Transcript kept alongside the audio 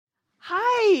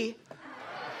Hi.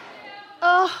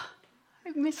 Oh,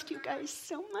 I've missed you guys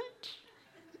so much.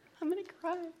 I'm going to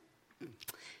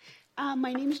cry.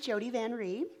 My name is Jody Van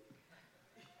Ree.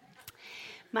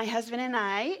 My husband and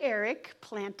I, Eric,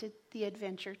 planted the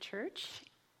Adventure Church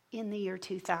in the year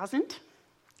 2000.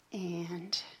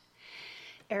 And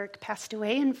Eric passed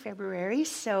away in February,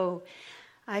 so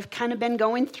I've kind of been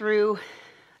going through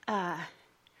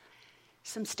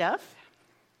some stuff.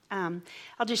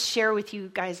 I'll just share with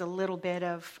you guys a little bit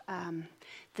of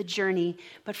the journey,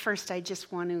 but first I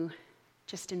just want to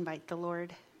just invite the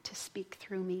Lord to speak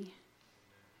through me.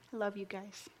 I love you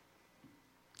guys.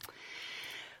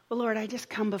 Well, Lord, I just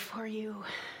come before you.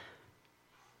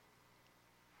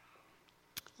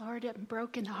 Lord, I'm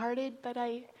brokenhearted, but I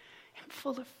am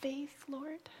full of faith,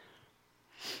 Lord.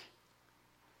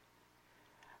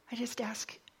 I just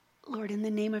ask, Lord, in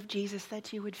the name of Jesus,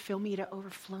 that you would fill me to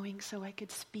overflowing so I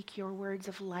could speak your words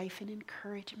of life and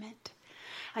encouragement.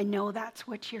 I know that's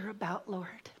what you're about, Lord.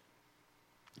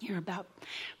 You're about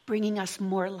bringing us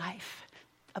more life,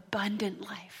 abundant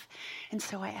life. And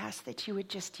so I ask that you would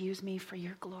just use me for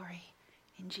your glory.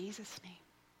 In Jesus' name,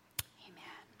 amen.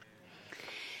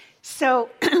 So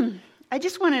I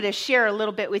just wanted to share a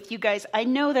little bit with you guys. I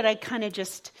know that I kind of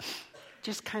just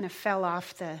kind of fell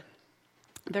off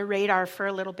the radar for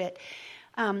a little bit.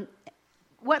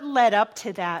 What led up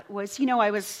to that was,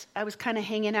 I was kind of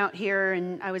hanging out here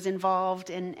and I was involved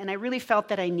and I really felt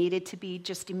that I needed to be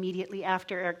just immediately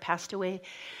after Eric passed away.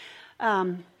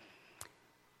 But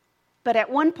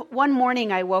at one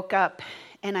morning I woke up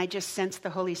and I just sensed the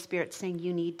Holy Spirit saying,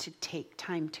 you need to take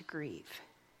time to grieve.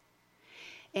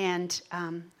 And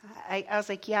I was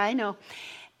like, yeah, I know.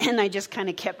 And I just kind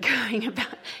of kept going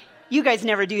about. You guys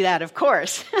never do that, of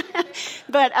course.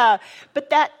 But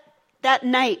that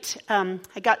night, I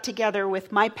got together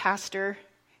with my pastor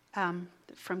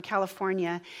from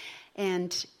California,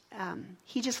 and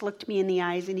he just looked me in the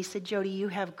eyes and he said, Jody, you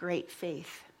have great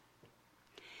faith.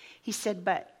 He said,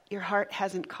 but your heart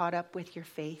hasn't caught up with your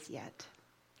faith yet.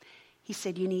 He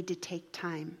said, you need to take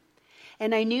time.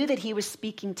 And I knew that he was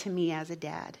speaking to me as a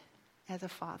dad, as a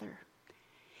father.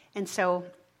 And so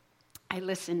I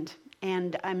listened.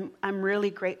 And I'm really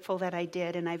grateful that I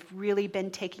did, and I've really been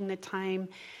taking the time.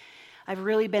 I've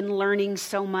really been learning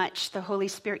so much. The Holy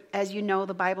Spirit, as you know,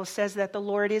 the Bible says that the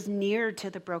Lord is near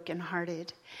to the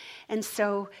brokenhearted. And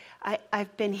so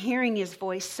I've been hearing his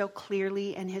voice so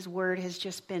clearly, and his word has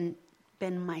just been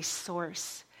my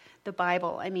source, the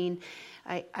Bible. I mean,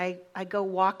 I go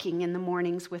walking in the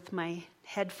mornings with my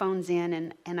headphones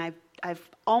in, and I've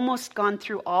almost gone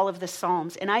through all of the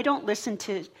Psalms. And I don't listen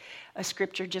to a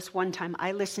scripture just one time.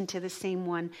 I listen to the same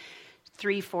one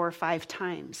 3, 4, 5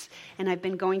 times. And I've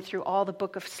been going through all the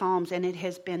book of Psalms, and it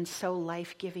has been so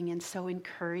life-giving and so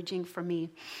encouraging for me.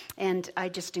 And I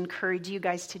just encourage you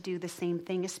guys to do the same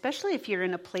thing, especially if you're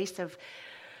in a place of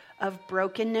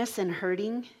brokenness and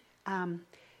hurting.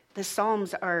 The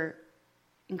Psalms are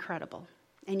incredible.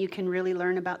 And you can really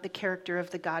learn about the character of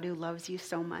the God who loves you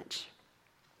so much.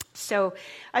 So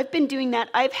I've been doing that.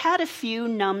 I've had a few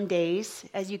numb days,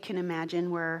 as you can imagine,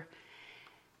 where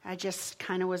I just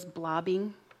kind of was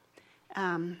blobbing,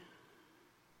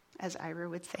 as Ira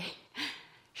would say,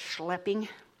 schlepping.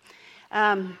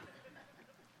 And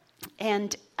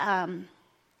I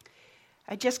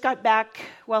just got back.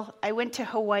 Well, I went to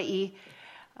Hawaii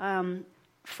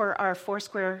for our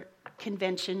Foursquare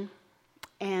convention,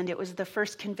 and it was the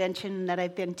first convention that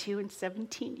I've been to in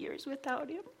 17 years without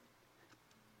him.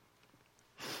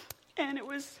 And it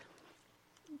was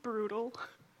brutal.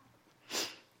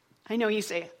 I know you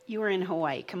say, you were in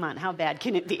Hawaii. Come on, how bad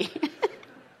can it be?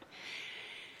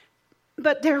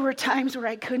 But there were times where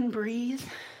I couldn't breathe.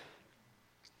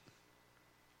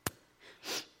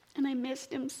 And I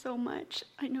missed him so much.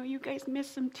 I know you guys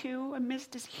miss him too. I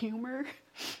missed his humor.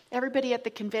 Everybody at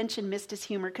the convention missed his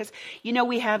humor because,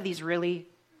 we have these really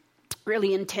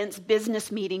intense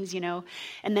business meetings,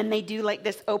 and then they do like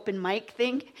this open mic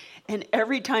thing. And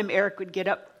every time Eric would get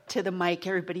up to the mic,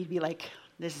 everybody'd be like,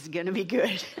 this is going to be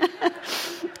good.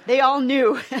 They all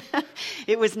knew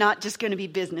it was not just going to be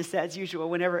business as usual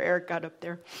whenever Eric got up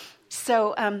there.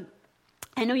 So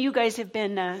I know you guys have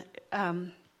been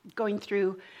going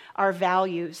through our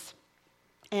values.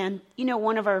 And,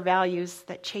 one of our values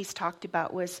that Chase talked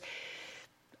about was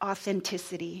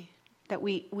authenticity. That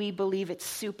we believe it's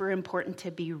super important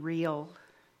to be real,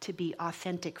 to be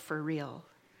authentic for real.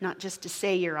 Not just to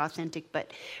say you're authentic,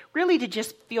 but really to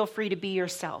just feel free to be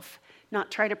yourself. Not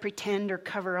try to pretend or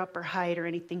cover up or hide or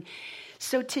anything.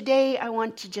 So today I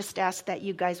want to just ask that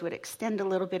you guys would extend a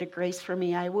little bit of grace for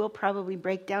me. I will probably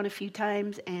break down a few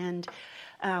times, and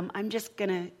I'm just going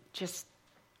to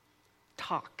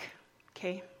talk,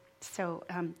 okay? So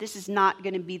this is not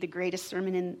going to be the greatest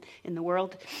sermon in the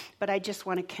world, but I just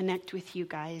want to connect with you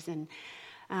guys. And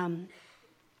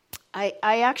I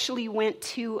actually went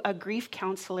to a grief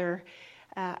counselor.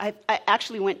 I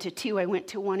actually went to two. I went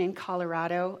to one in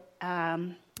Colorado,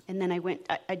 and then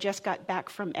I just got back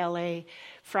from LA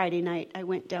Friday night. I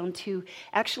went down to,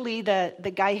 actually,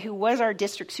 the guy who was our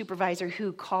district supervisor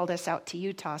who called us out to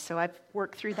Utah. So I've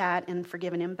worked through that and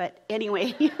forgiven him. But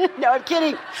anyway, no, I'm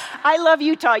kidding. I love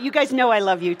Utah. You guys know I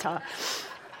love Utah.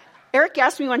 Eric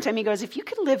asked me one time, he goes, if you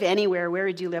could live anywhere, where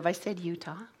would you live? I said,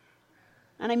 Utah.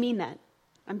 And I mean that.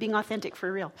 I'm being authentic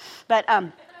for real. But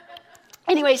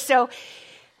anyway, so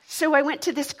I went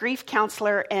to this grief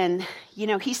counselor, and,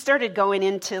 he started going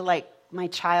into, like, my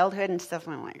childhood and stuff.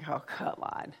 And I'm like, oh, come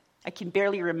on. I can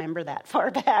barely remember that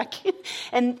far back.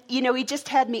 And, he just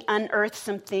had me unearth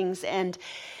some things. And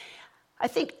I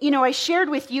think, I shared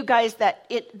with you guys that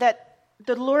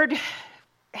the Lord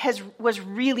was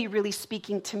really, really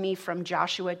speaking to me from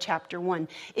Joshua chapter 1.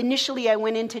 Initially, I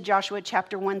went into Joshua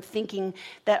chapter 1 thinking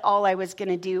that all I was going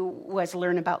to do was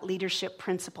learn about leadership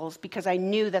principles, because I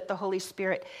knew that the Holy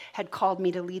Spirit had called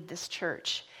me to lead this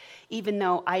church, even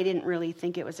though I didn't really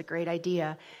think it was a great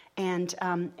idea. And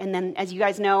then, as you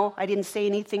guys know, I didn't say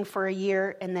anything for a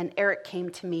year, and then Eric came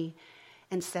to me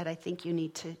and said, I think you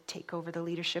need to take over the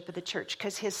leadership of the church,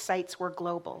 because his sites were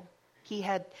global. He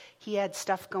had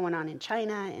stuff going on in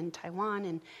China and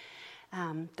Taiwan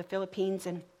and the Philippines,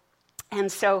 and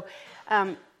so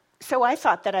I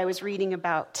thought that I was reading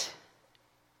about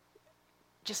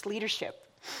just leadership.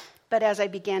 But as I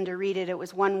began to read it, it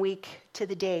was 1 week to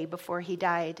the day before he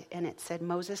died, and it said,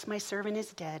 Moses, my servant,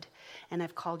 is dead, and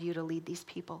I've called you to lead these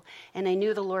people. And I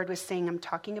knew the Lord was saying, I'm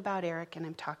talking about Eric, and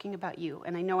I'm talking about you.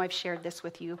 And I know I've shared this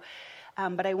with you,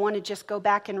 but I want to just go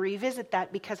back and revisit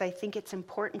that, because I think it's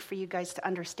important for you guys to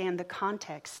understand the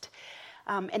context.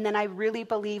 And then I really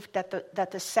believed that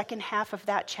the second half of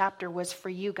that chapter was for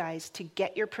you guys to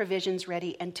get your provisions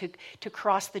ready and to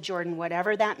cross the Jordan,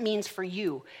 whatever that means for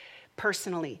you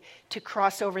personally, to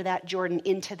cross over that Jordan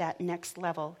into that next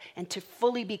level and to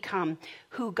fully become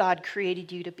who God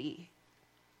created you to be.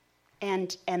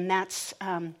 And that's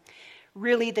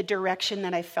really the direction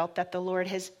that I felt that the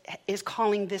Lord is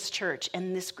calling this church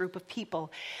and this group of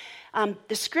people.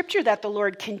 The scripture that the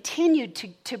Lord continued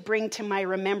to bring to my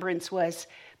remembrance was,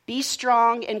 be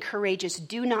strong and courageous.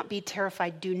 Do not be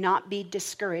terrified. Do not be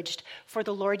discouraged, for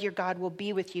the Lord your God will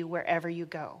be with you wherever you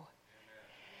go.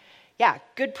 Yeah,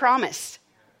 good promise.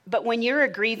 But when you're a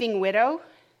grieving widow,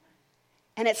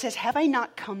 and it says, have I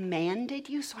not commanded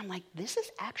you? So I'm like, this is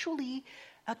actually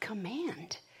a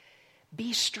command.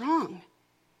 Be strong.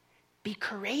 Be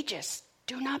courageous.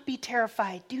 Do not be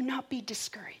terrified. Do not be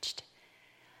discouraged.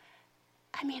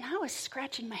 I mean, I was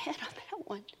scratching my head on that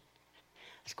one.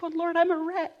 I was going, Lord, I'm a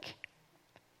wreck.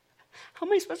 How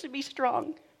am I supposed to be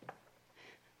strong?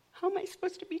 How am I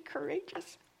supposed to be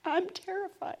courageous? I'm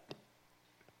terrified.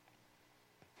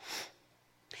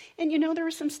 And there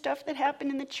was some stuff that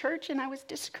happened in the church, and I was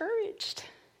discouraged.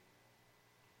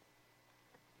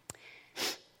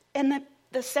 And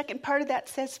the second part of that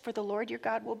says, for the Lord your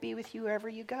God will be with you wherever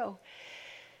you go.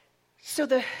 So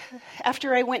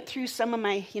after I went through some of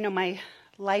my, my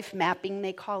life mapping,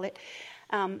 they call it,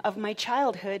 of my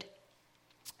childhood,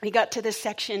 we got to this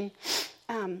section,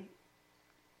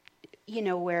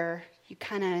 where you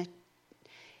kind of,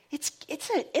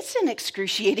 it's an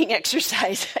excruciating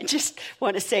exercise, I just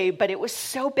want to say, but it was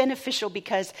so beneficial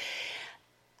because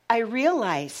I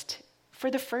realized for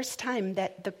the first time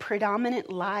that the predominant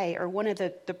lie, or one of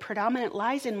the predominant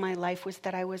lies in my life, was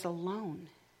that I was alone.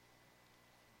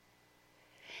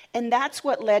 And that's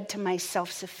what led to my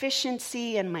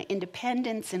self-sufficiency and my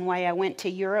independence, and why I went to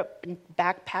Europe and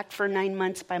backpacked for 9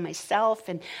 months by myself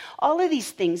and all of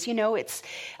these things.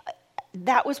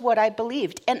 That was what I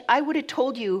believed. And I would have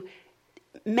told you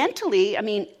mentally,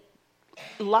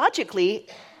 logically,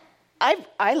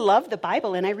 I love the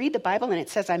Bible, and I read the Bible, and it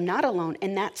says I'm not alone.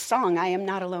 And that song, I am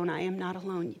not alone, I am not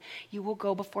alone, you will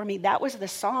go before me. That was the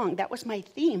song. That was my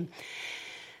theme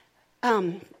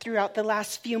throughout the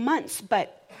last few months.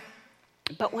 But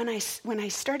when I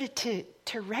started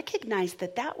to recognize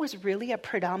that was really a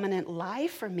predominant lie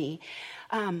for me,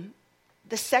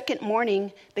 the second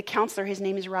morning, the counselor, his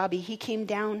name is Robbie, he came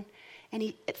down,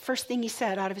 and first thing he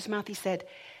said out of his mouth, he said,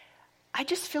 I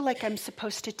just feel like I'm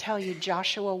supposed to tell you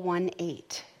Joshua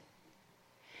 1:8.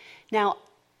 Now,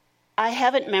 I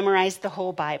haven't memorized the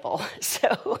whole Bible,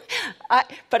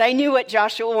 but I knew what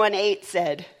Joshua 1:8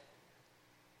 said.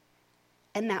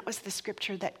 And that was the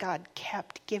scripture that God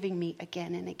kept giving me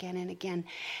again and again and again.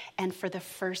 And for the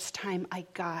first time, I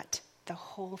got the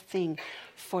whole thing.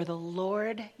 For the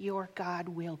Lord your God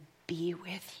will be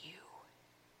with you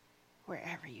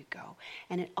wherever you go.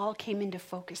 And it all came into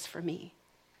focus for me.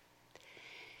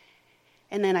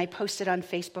 And then I posted on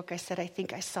Facebook, I said, I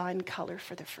think I saw in color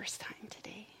for the first time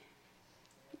today.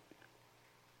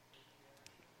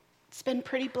 It's been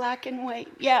pretty black and white.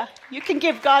 Yeah, you can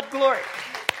give God glory.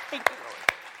 Thank you, Lord.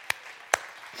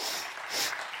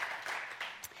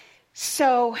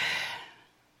 So,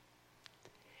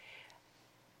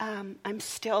 I'm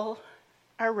still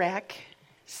a wreck.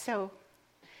 So,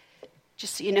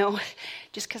 just so you know,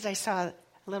 just because I saw a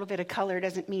little bit of color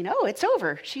doesn't mean, oh, it's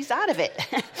over. She's out of it.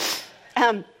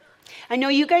 I know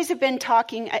you guys have been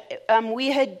talking.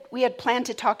 We had planned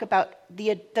to talk about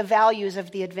the values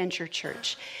of the Adventure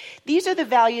Church. These are the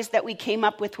values that we came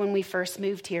up with when we first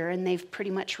moved here, and they've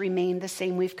pretty much remained the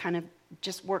same. We've kind of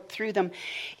just worked through them.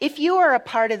 If you are a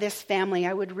part of this family,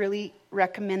 I would really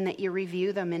recommend that you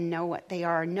review them and know what they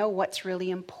are, know what's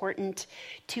really important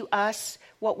to us,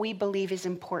 what we believe is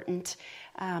important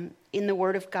in the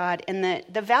Word of God. And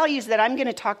the values that I'm going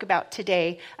to talk about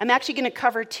today, I'm actually going to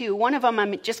cover two. One of them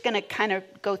I'm just going to kind of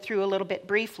go through a little bit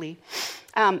briefly.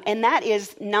 And that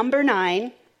is number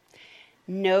 9,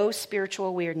 no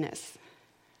spiritual weirdness.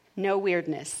 No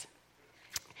weirdness.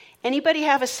 Anybody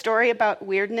have a story about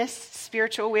weirdness,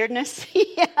 spiritual weirdness?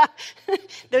 Yeah.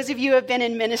 Those of you who have been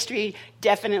in ministry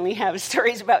definitely have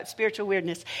stories about spiritual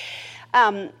weirdness.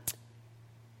 Do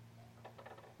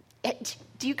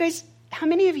you guys, how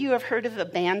many of you have heard of a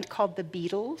band called the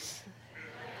Beatles?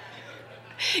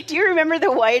 Do you remember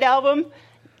the White Album?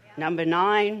 Number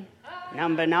 9,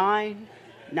 number 9,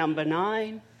 number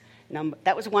 9.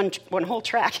 That was one whole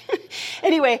track.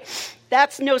 Anyway,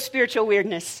 that's no spiritual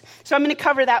weirdness. So I'm going to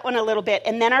cover that one a little bit.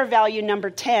 And then our value number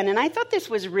 10. And I thought this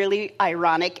was really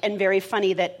ironic and very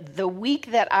funny that the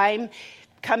week that I'm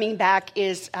coming back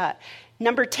is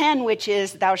number 10, which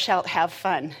is thou shalt have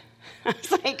fun. I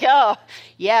was like, oh,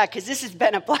 yeah, because this has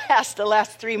been a blast the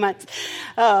last 3 months.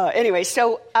 Anyway,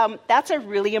 so that's a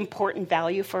really important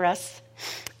value for us,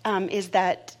 is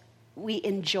that we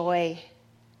enjoy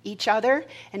each other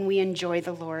and we enjoy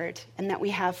the Lord and that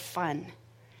we have fun.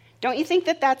 Don't you think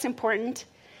that that's important?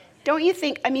 Don't you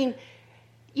think, I mean,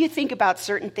 you think about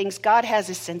certain things. God has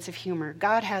a sense of humor.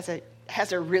 God has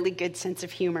a really good sense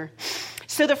of humor.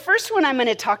 So the first one I'm going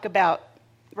to talk about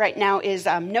right now is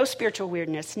no spiritual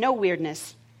weirdness, no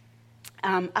weirdness.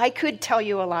 I could tell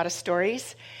you a lot of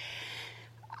stories.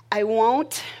 I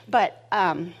won't, but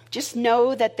just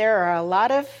know that there are a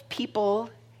lot of people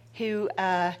who,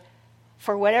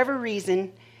 for whatever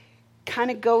reason,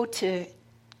 kind of go to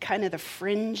kind of the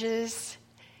fringes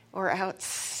or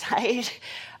outside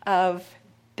of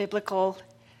biblical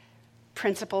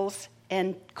principles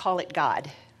and call it God.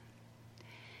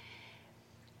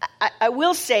 I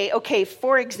will say, okay,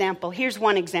 for example, here's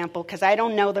one example, because I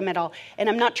don't know them at all, and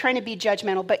I'm not trying to be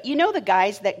judgmental, but you know the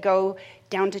guys that go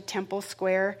down to Temple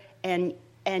Square and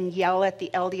yell at the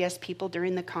LDS people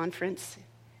during the conference?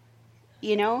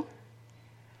 You know?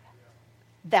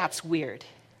 That's weird.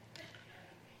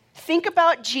 Think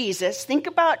about Jesus. Think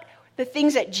about the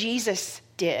things that Jesus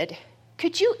did.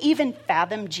 Could you even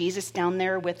fathom Jesus down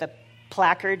there with a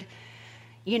placard,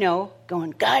 you know,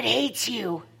 going, God hates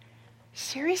you?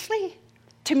 Seriously?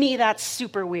 To me, that's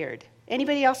super weird.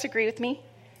 Anybody else agree with me?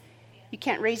 You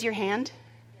can't raise your hand?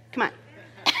 Come on.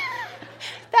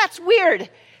 That's weird.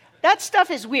 That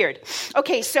stuff is weird.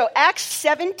 Okay, so Acts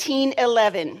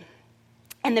 17:11.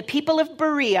 And the people of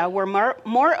Berea were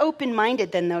more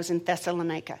open-minded than those in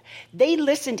Thessalonica. They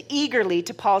listened eagerly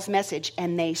to Paul's message,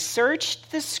 and they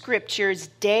searched the scriptures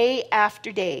day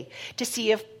after day to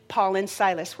see if Paul and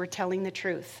Silas were telling the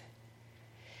truth.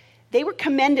 They were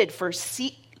commended for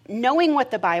knowing what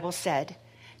the Bible said,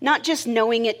 not just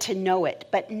knowing it to know it,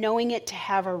 but knowing it to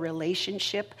have a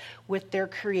relationship with their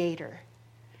Creator.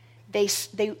 They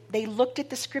looked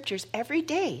at the scriptures every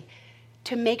day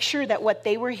to make sure that what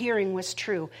they were hearing was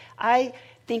true. I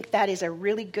think that is a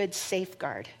really good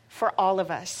safeguard for all of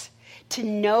us, to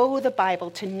know the Bible,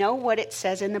 to know what it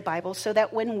says in the Bible, so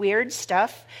that when weird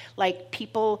stuff, like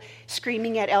people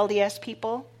screaming at LDS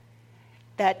people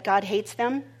that God hates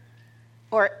them,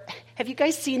 or have you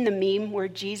guys seen the meme where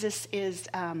Jesus is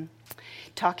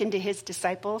talking to his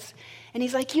disciples, and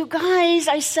he's like, you guys,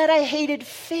 I said I hated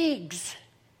figs.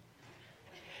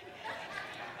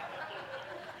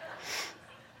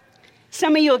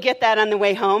 Some of you will get that on the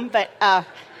way home, but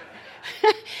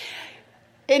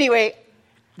anyway,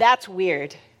 that's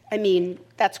weird. I mean,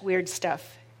 that's weird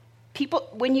stuff. People,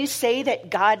 when you say that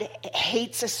God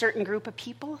hates a certain group of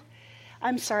people,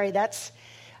 I'm sorry, that's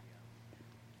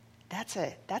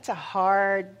a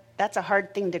hard that's a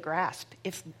hard thing to grasp.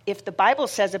 If the Bible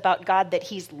says about God that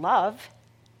he's love,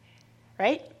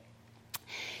 right?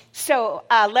 So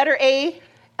letter A,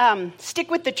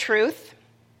 stick with the truth.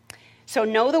 So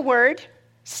know the word,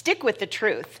 stick with the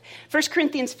truth. 1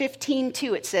 Corinthians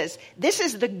 15:2, it says, this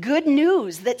is the good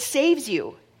news that saves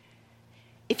you.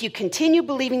 If you continue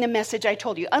believing the message I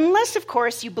told you, unless, of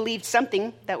course, you believed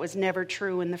something that was never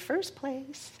true in the first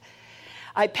place.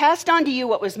 I passed on to you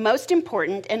what was most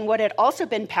important and what had also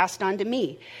been passed on to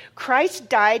me. Christ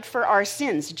died for our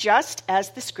sins, just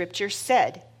as the scripture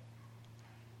said.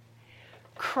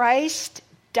 Christ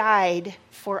died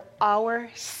for our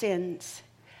sins.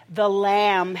 The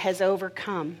Lamb has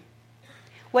overcome.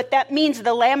 What that means,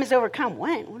 the Lamb is overcome.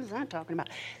 What is that talking about?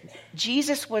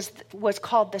 Jesus was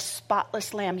called the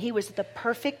spotless Lamb. He was the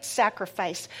perfect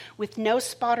sacrifice with no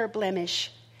spot or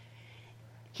blemish.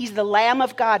 He's the Lamb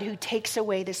of God who takes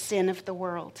away the sin of the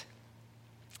world.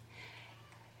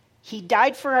 He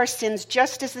died for our sins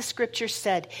just as the scripture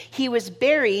said. He was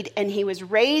buried and he was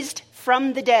raised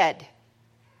from the dead.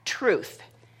 Truth.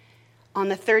 On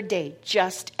the third day,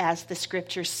 just as the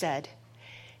scripture said.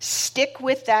 Stick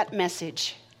with that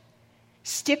message.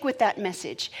 Stick with that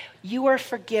message. You are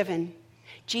forgiven.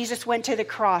 Jesus went to the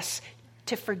cross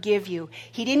to forgive you.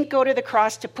 He didn't go to the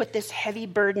cross to put this heavy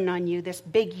burden on you, this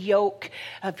big yoke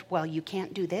of, well, you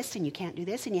can't do this, and you can't do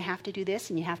this, and you have to do this,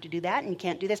 and you have to do that, and you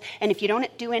can't do this. And if you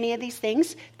don't do any of these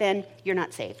things, then you're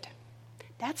not saved.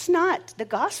 That's not the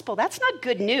gospel. That's not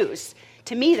good news.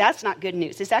 To me, that's not good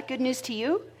news. Is that good news to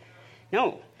you?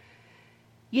 No.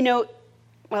 You know,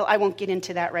 well, I won't get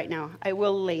into that right now. I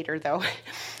will later, though.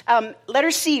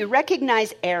 Letter C,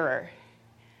 recognize error.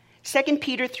 2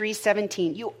 Peter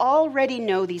 3:17. You already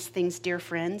know these things, dear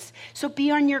friends, so be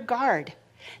on your guard.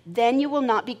 Then you will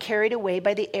not be carried away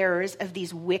by the errors of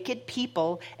these wicked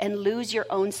people and lose your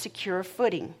own secure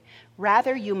footing.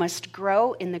 Rather, you must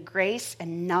grow in the grace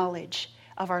and knowledge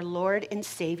of our Lord and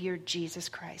Savior, Jesus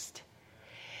Christ.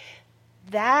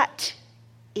 That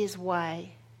is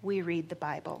why we read the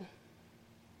Bible.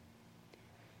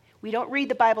 We don't read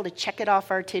the Bible to check it off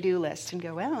our to-do list and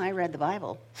go, well, I read the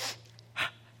Bible.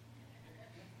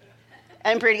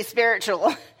 I'm pretty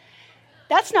spiritual.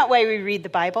 That's not why we read the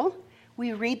Bible.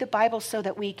 We read the Bible so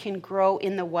that we can grow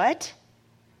in the what?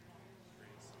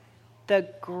 The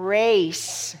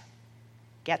grace.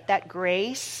 Get that?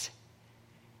 Grace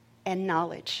and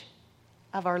knowledge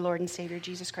of our Lord and Savior,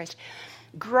 Jesus Christ.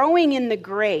 Growing in the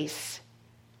grace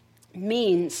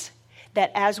means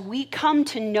that as we come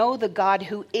to know the God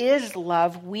who is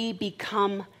love, we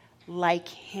become like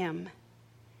him.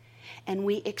 And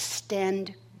we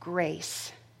extend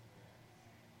grace.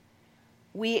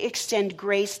 We extend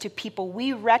grace to people.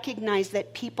 We recognize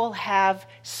that people have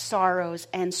sorrows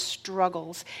and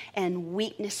struggles and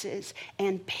weaknesses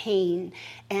and pain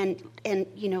and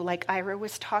you know, like Ira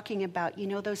was talking about, you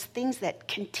know, those things that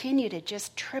continue to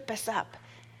just trip us up.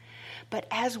 But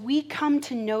as we come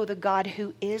to know the God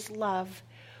who is love,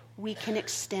 we can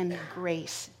extend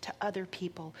grace to other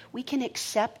people. We can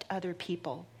accept other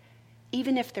people,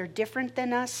 even if they're different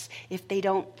than us, if they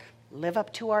don't live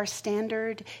up to our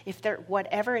standard, if they're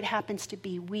whatever it happens to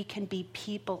be, we can be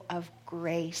people of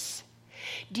grace.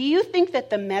 Do you think that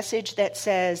the message that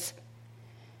says,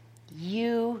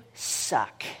 you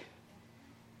suck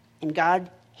and God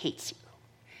hates you,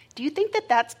 do you think that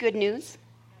that's good news?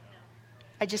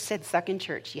 I just said suck in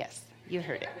church. Yes, you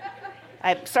heard it.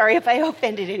 I'm sorry if I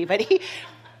offended anybody.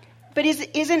 But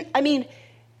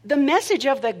the message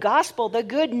of the gospel, the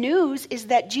good news, is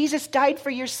that Jesus died for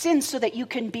your sins so that you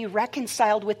can be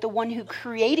reconciled with the one who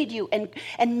created you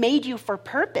and made you for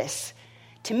purpose.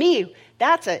 To me,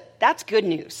 that's good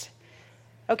news.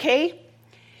 Okay?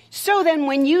 So then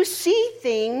when you see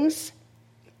things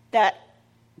that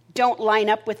don't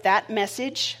line up with that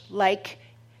message, like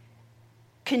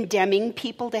condemning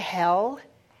people to hell,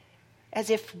 as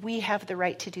if we have the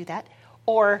right to do that,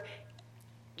 or,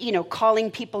 you know,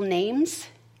 calling people names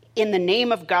in the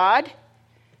name of God.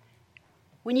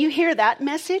 When you hear that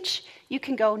message, you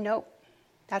can go, nope,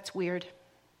 that's weird.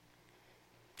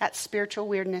 That's spiritual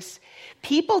weirdness.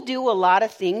 People do a lot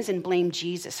of things and blame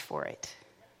Jesus for it.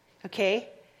 Okay?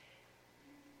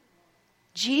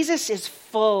 Jesus is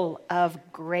full of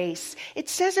grace. It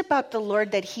says about the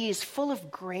Lord that he is full of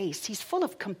grace. He's full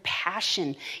of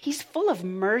compassion. He's full of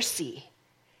mercy.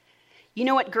 You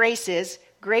know what grace is?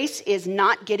 Grace is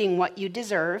not getting what you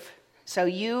deserve. So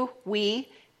we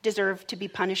deserve to be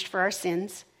punished for our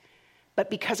sins, but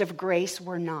because of grace,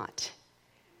 we're not.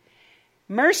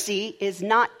 Mercy is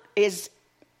not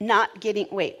getting,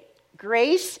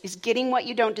 grace is getting what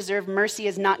you don't deserve. Mercy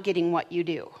is not getting what you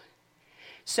do.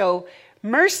 So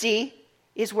mercy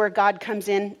is where God comes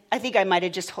in. I think I might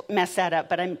have just messed that up,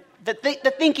 but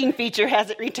the thinking feature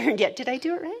hasn't returned yet. Did I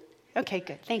do it right? Okay,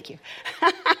 good. Thank you.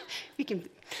 We can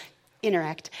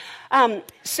interact.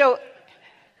 So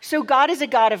God is a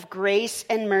God of grace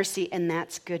and mercy, and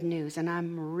that's good news, and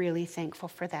I'm really thankful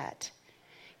for that.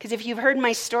 Because if you've heard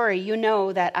my story, you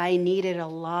know that I needed a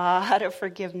lot of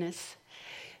forgiveness.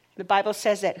 The Bible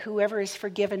says that whoever is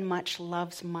forgiven much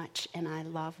loves much, and I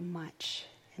love much.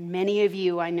 And many of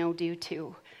you I know do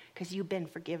too, because you've been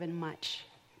forgiven much.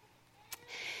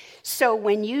 So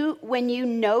when you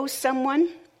know someone,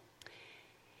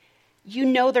 you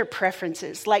know their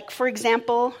preferences. Like, for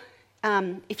example,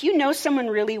 if you know someone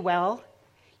really well,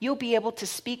 you'll be able to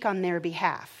speak on their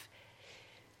behalf.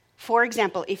 For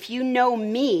example, if you've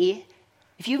known me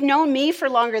for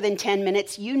longer than 10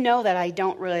 minutes, you know that I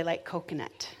don't really like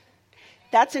coconut.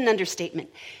 That's an understatement.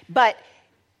 But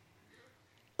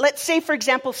let's say, for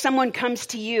example, someone comes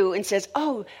to you and says,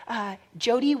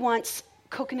 Jody wants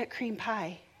coconut cream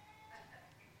pie.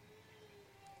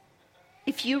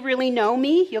 If you really know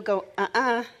me, you'll go,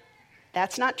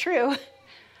 that's not true.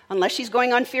 Unless she's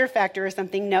going on Fear Factor or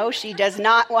something. No, she does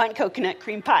not want coconut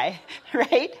cream pie,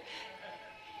 right?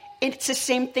 It's the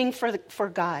same thing for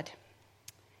God.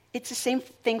 It's the same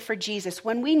thing for Jesus.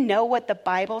 When we know what the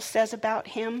Bible says about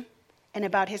him and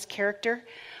about his character,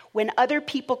 when other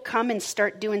people come and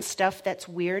start doing stuff that's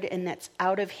weird and that's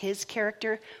out of his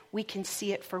character, we can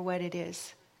see it for what it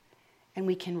is. And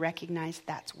we can recognize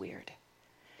that's weird.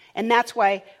 And that's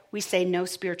why we say no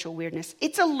spiritual weirdness.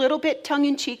 It's a little bit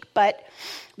tongue-in-cheek, but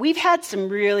we've had some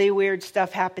really weird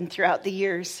stuff happen throughout the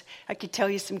years. I could tell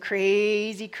you some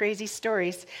crazy, crazy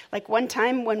stories. Like one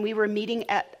time when we were meeting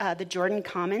at the Jordan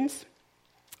Commons,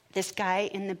 this guy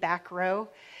in the back row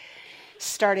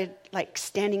started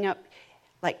standing up,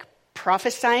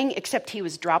 prophesying, except he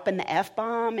was dropping the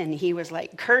F-bomb and he was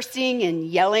cursing and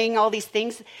yelling all these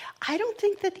things. I don't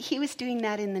think that he was doing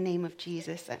that in the name of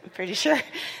Jesus. I'm pretty sure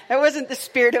that wasn't the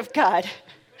Spirit of God.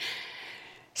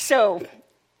 So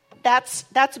that's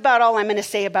about all I'm going to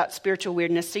say about spiritual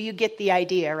weirdness. So you get the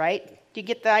idea, right? Do you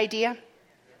get the idea?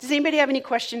 Does anybody have any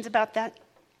questions about that?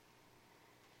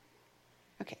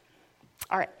 Okay.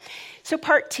 All right. So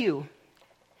part 2,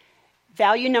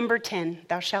 value number 10,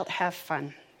 thou shalt have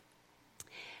fun.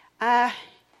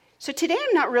 So today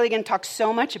I'm not really going to talk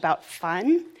so much about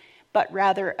fun, but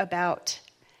rather about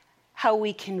how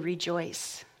we can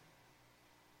rejoice.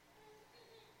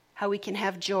 How we can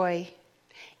have joy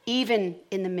even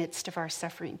in the midst of our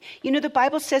suffering. You know, the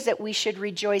Bible says that we should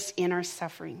rejoice in our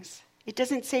sufferings. It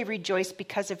doesn't say rejoice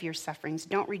because of your sufferings.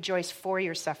 Don't rejoice for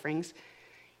your sufferings,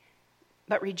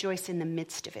 but rejoice in the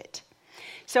midst of it.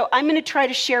 So I'm going to try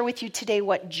to share with you today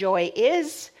what joy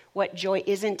is, what joy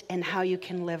isn't, and how you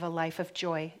can live a life of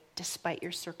joy despite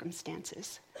your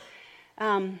circumstances.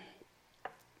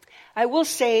 I will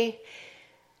say,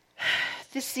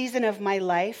 this season of my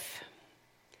life,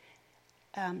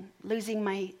 losing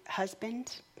my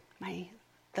husband,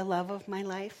 the love of my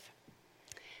life,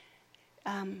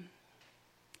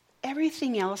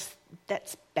 everything else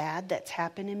that's bad that's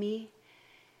happened to me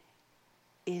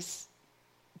is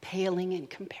paling in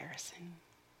comparison.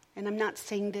 And I'm not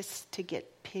saying this to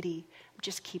get pity. I'm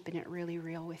just keeping it really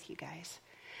real with you guys.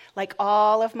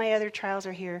 All of my other trials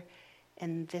are here,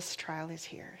 and this trial is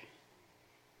here.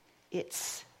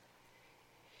 It's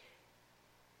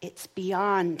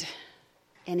beyond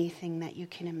anything that you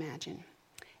can imagine.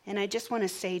 And I just want to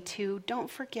say, too, don't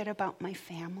forget about my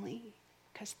family,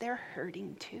 because they're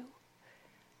hurting, too.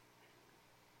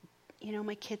 You know,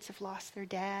 my kids have lost their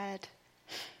dad.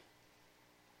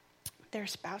 Their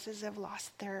spouses have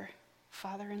lost their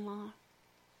father-in-law,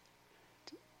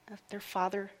 their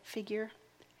father figure,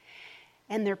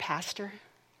 and their pastor.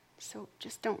 So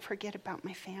just don't forget about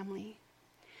my family.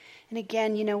 And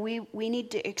again, you know, we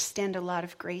need to extend a lot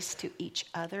of grace to each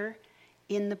other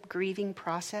in the grieving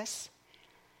process,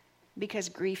 because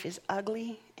grief is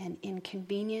ugly and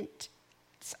inconvenient.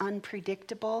 It's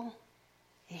unpredictable.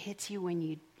 It hits you when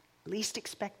you least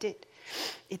expect it.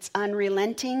 It's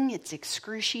unrelenting, it's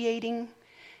excruciating,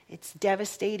 it's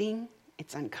devastating,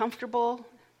 it's uncomfortable,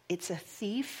 it's a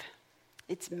thief,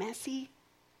 it's messy,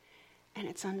 and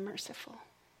it's unmerciful.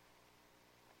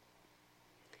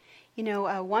 You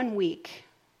know, one week,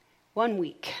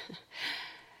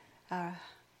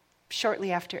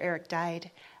 shortly after Eric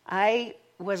died, I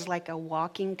was like a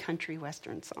walking country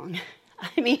western song.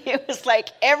 I mean, it was like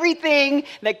everything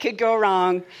that could go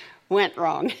wrong went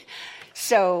wrong.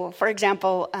 So, for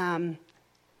example,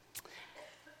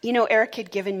 you know, Eric had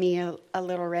given me a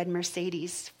little red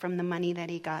Mercedes from the money that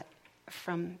he got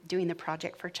from doing the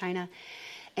project for China.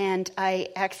 and I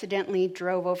accidentally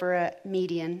drove over a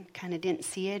median, kind of didn't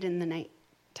see it in the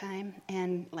nighttime,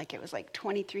 and it was like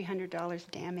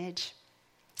 $2,300 damage.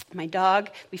 My dog,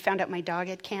 we found out my dog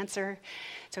had cancer,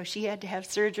 so she had to have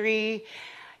surgery.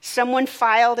 Someone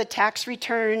filed a tax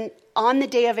return on the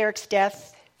day of Eric's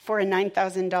death for a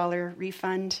 $9,000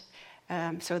 refund.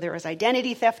 So there was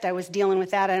identity theft. I was dealing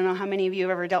with that. I don't know how many of you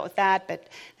have ever dealt with that, but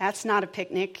that's not a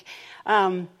picnic.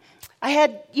 I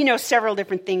had, several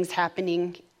different things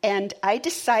happening, and I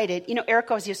decided,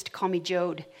 Eric always used to call me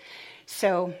Jode.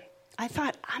 So I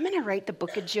thought, I'm going to write the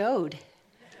book of Jode.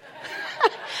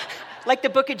 Like the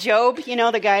book of Job,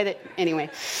 the guy that,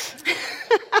 anyway.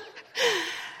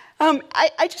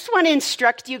 I just want to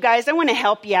instruct you guys. I want to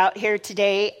help you out here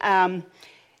today.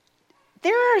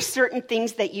 There are certain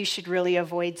things that you should really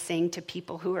avoid saying to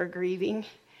people who are grieving.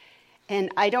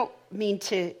 And I don't mean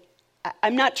to,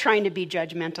 I'm not trying to be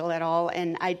judgmental at all,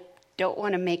 and I don't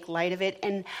want to make light of it.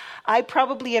 And I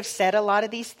probably have said a lot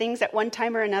of these things at one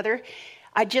time or another.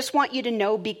 I just want you to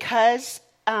know, because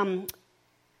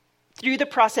through the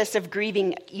process of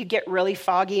grieving, you get really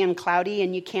foggy and cloudy,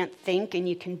 and you can't think, and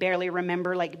you can barely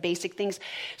remember basic things.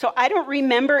 So I don't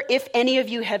remember if any of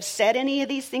you have said any of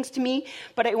these things to me,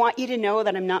 but I want you to know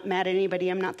that I'm not mad at anybody.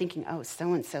 I'm not thinking, oh,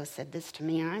 so-and-so said this to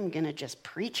me, I'm going to just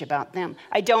preach about them.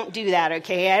 I don't do that,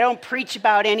 okay? I don't preach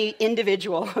about any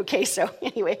individual, okay? So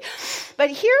anyway, but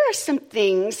here are some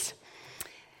things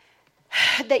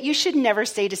that you should never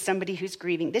say to somebody who's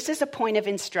grieving. This is a point of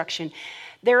instruction.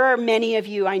 There are many of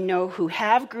you I know who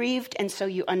have grieved, and so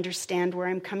you understand where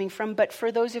I'm coming from. But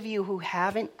for those of you who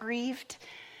haven't grieved,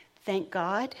 thank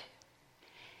God.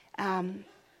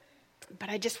 But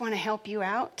I just want to help you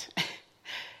out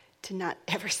to not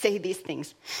ever say these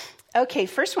things. Okay,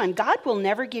 first one, God will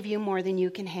never give you more than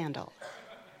you can handle.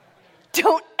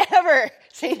 Don't ever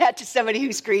say that to somebody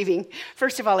who's grieving.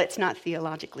 First of all, it's not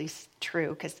theologically true,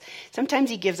 because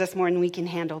sometimes he gives us more than we can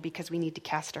handle because we need to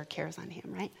cast our cares on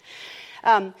him, right?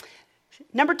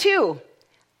 Number 2,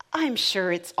 I'm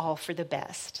sure it's all for the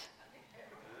best.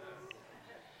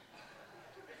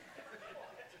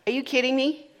 Are you kidding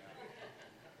me?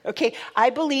 Okay,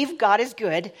 I believe God is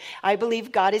good. I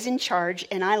believe God is in charge,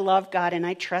 and I love God and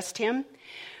I trust him,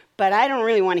 but I don't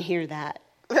really want to hear that,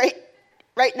 right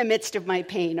in the midst of my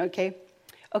pain, okay?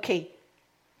 Okay,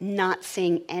 not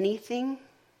saying anything,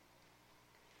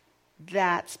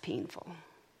 that's painful.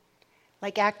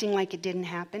 Like acting like it didn't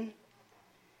happen.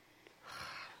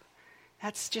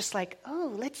 That's just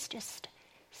let's just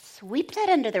sweep that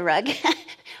under the rug.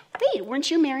 Wait,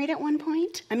 weren't you married at one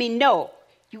point? I mean, no,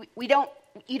 you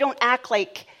don't act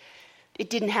like it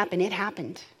didn't happen. It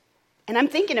happened. And I'm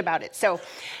thinking about it. So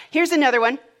here's another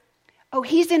one. Oh,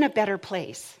 he's in a better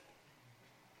place.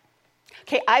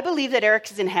 Okay, I believe that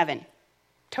Eric is in heaven.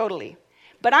 Totally.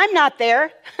 But I'm not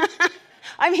there.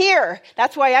 I'm here.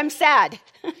 That's why I'm sad.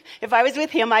 If I was with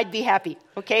him, I'd be happy.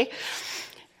 Okay?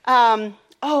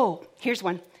 Here's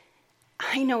one.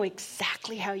 I know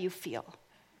exactly how you feel.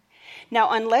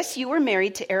 Now, unless you were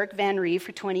married to Eric Van Rieve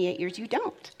for 28 years, you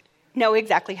don't know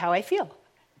exactly how I feel.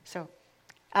 So,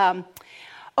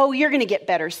 you're going to get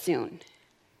better soon.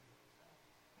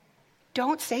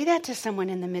 Don't say that to someone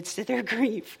in the midst of their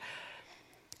grief.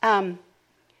 Don't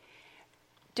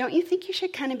you think you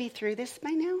should kind of be through this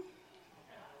by now?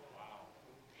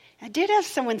 I did have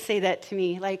someone say that to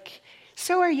me,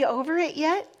 so are you over it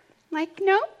yet?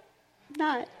 No,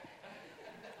 not.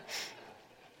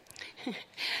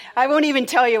 I won't even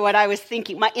tell you what I was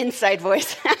thinking, my inside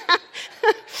voice.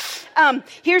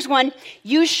 Here's one.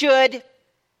 You should.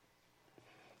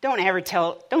 Don't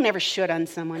ever should on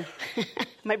someone.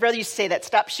 My brother used to say that,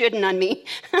 stop shoulding on me.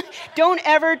 Don't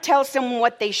ever tell someone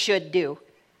what they should do,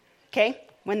 okay,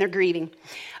 when they're grieving.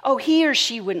 Oh, he or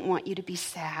she wouldn't want you to be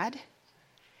sad.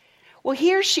 Well,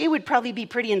 he or she would probably be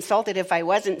pretty insulted if I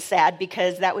wasn't sad,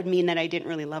 because that would mean that I didn't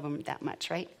really love them that much,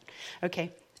 right?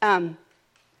 Okay.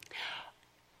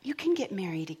 You can get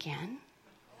married again.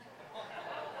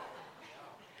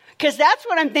 Because that's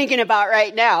what I'm thinking about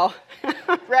right now,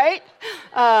 right?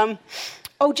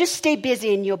 Just stay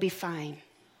busy and you'll be fine.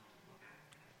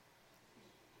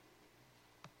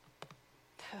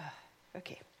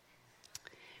 Okay.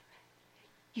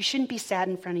 You shouldn't be sad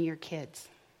in front of your kids.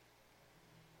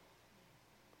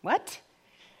 What?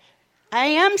 I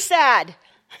am sad.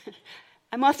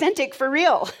 I'm authentic for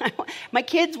real. My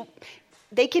kids,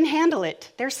 they can handle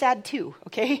it. They're sad too,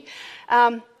 okay?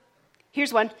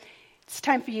 Here's one. It's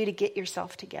time for you to get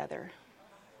yourself together.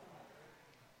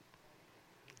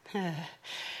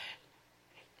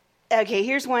 Okay,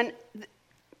 here's one.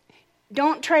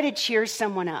 Don't try to cheer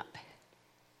someone up.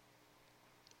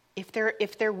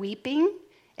 If they're weeping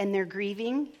and they're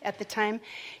grieving at the time,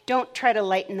 don't try to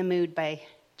lighten the mood by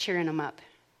cheering them up.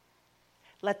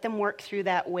 Let them work through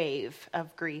that wave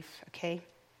of grief, okay?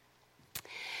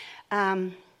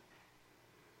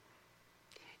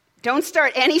 Don't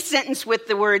start any sentence with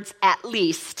the words, at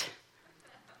least.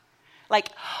 Like,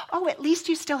 oh, at least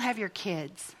you still have your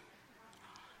kids.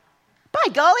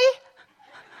 By golly,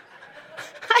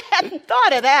 I hadn't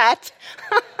thought of that.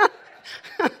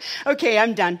 Okay,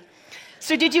 I'm done.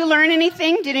 So did you learn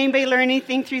anything? Did anybody learn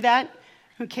anything through that?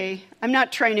 Okay, I'm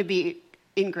not trying to be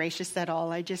ingracious at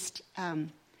all. I just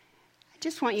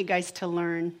want you guys to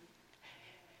learn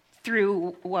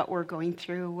through what we're going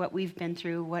through, what we've been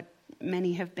through, what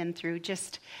many have been through.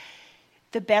 Just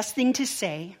the best thing to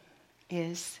say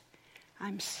is,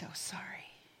 I'm so sorry.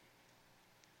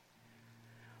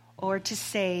 Or to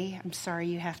say, I'm sorry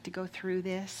you have to go through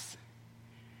this.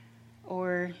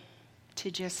 Or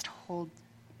to just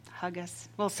hug us.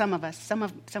 Well, some of us, some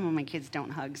of my kids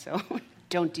don't hug, so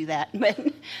don't do that. But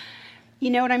you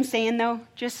know what I'm saying, though?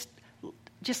 Just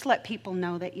let people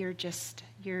know that you're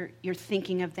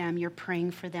thinking of them, you're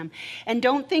praying for them. And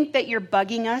don't think that you're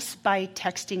bugging us by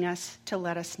texting us to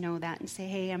let us know that and say,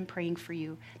 hey, I'm praying for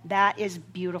you. That is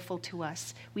beautiful to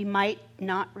us. We might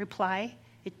not reply.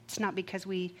 It's not because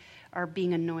we are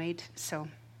being annoyed. So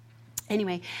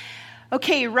anyway,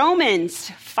 okay,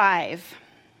 Romans 5,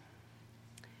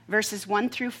 verses 1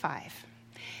 through 5.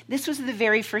 This was the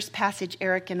very first passage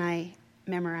Eric and I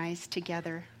memorized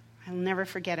together. I'll never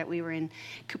forget it. We were in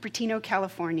Cupertino,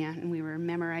 California, and we were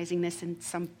memorizing this in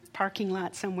some parking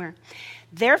lot somewhere.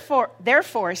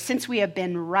 Therefore, since we have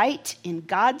been right in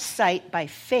God's sight by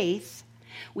faith,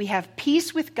 we have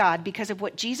peace with God because of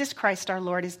what Jesus Christ our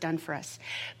Lord has done for us.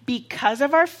 Because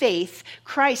of our faith,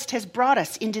 Christ has brought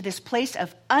us into this place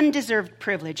of undeserved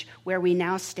privilege where we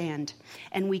now stand,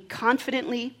 and we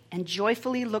confidently and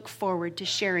joyfully look forward to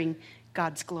sharing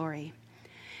God's glory.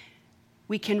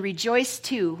 We can rejoice,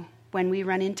 too, when we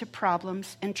run into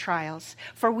problems and trials,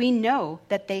 for we know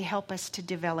that they help us to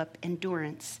develop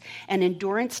endurance. And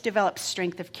endurance develops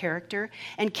strength of character,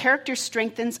 and character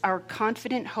strengthens our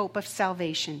confident hope of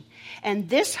salvation. And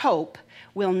this hope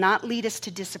will not lead us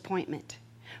to disappointment,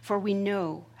 for we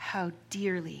know how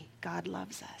dearly God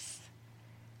loves us,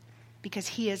 because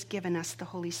he has given us the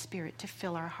Holy Spirit to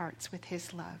fill our hearts with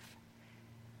his love.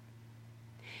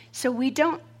 So we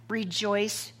don't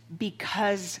rejoice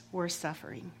because we're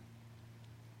suffering.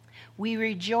 We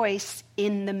rejoice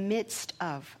in the midst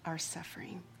of our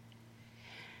suffering.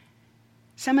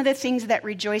 Some of the things that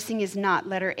rejoicing is not,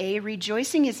 letter A,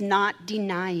 rejoicing is not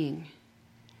denying.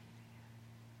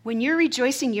 When you're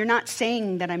rejoicing, you're not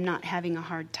saying that I'm not having a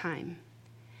hard time.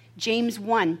 James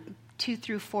 1, 2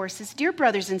 through 4 says, Dear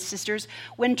brothers and sisters,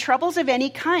 when troubles of any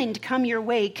kind come your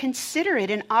way, consider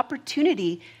it an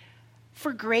opportunity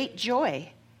for great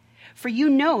joy. For you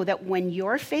know that when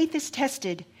your faith is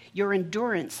tested, your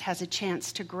endurance has a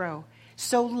chance to grow.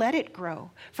 So let it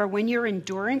grow. For when your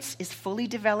endurance is fully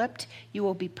developed, you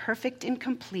will be perfect and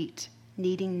complete,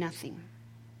 needing nothing.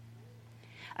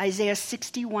 Isaiah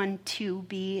 61,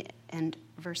 2b and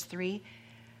verse 3.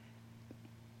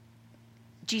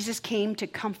 Jesus came to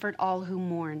comfort all who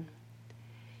mourn,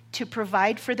 to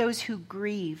provide for those who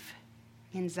grieve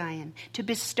in Zion, to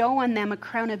bestow on them a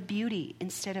crown of beauty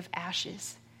instead of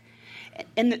ashes.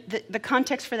 And the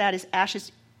context for that is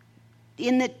ashes.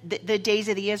 In the days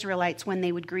of the Israelites, when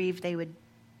they would grieve, they would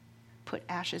put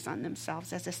ashes on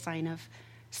themselves as a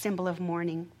symbol of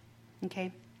mourning.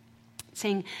 Okay?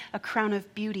 Saying a crown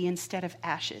of beauty instead of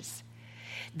ashes.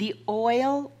 The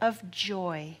oil of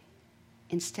joy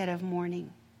instead of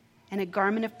mourning. And a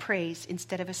garment of praise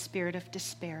instead of a spirit of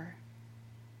despair.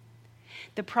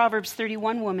 The Proverbs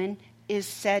 31 woman is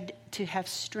said to have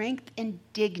strength and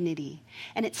dignity.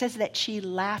 And it says that she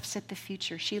laughs at the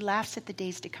future. She laughs at the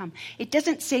days to come. It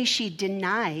doesn't say she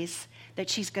denies that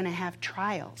she's going to have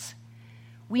trials.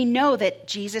 We know that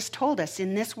Jesus told us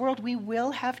in this world we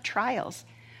will have trials,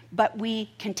 but we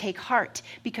can take heart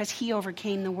because he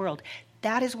overcame the world.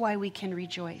 That is why we can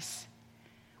rejoice.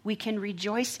 We can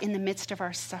rejoice in the midst of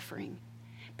our suffering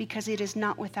because it is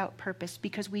not without purpose,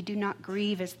 because we do not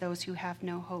grieve as those who have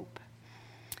no hope.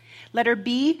 Letter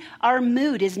B, our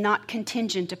mood is not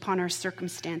contingent upon our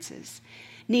circumstances.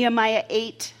 Nehemiah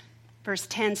 8, verse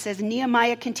 10 says,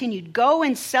 Nehemiah continued, Go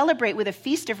and celebrate with a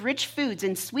feast of rich foods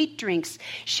and sweet drinks.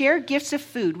 Share gifts of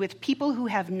food with people who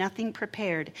have nothing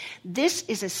prepared. This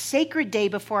is a sacred day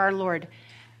before our Lord.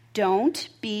 Don't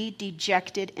be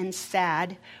dejected and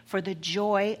sad, for the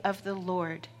joy of the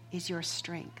Lord is your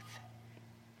strength.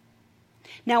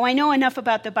 Now, I know enough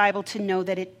about the Bible to know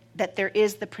that there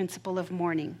is the principle of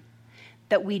mourning,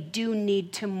 that we do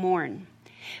need to mourn.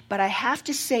 But I have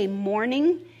to say,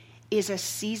 mourning is a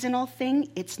seasonal thing.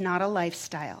 It's not a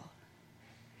lifestyle.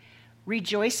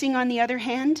 Rejoicing, on the other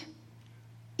hand,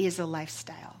 is a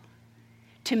lifestyle.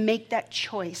 To make that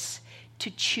choice,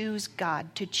 to choose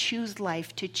God, to choose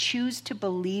life, to choose to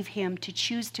believe him, to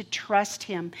choose to trust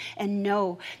him, and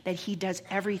know that he does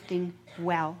everything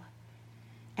well,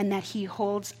 and that he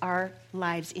holds our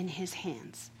lives in his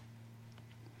hands.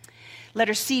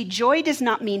 Letter C, joy does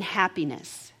not mean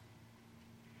happiness.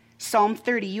 Psalm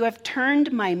 30, you have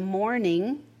turned my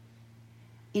mourning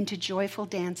into joyful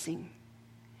dancing.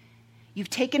 You've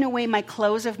taken away my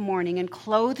clothes of mourning and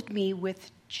clothed me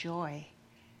with joy,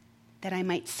 that I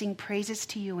might sing praises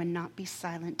to you and not be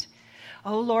silent.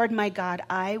 O Lord my God,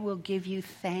 I will give you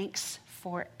thanks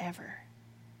forever.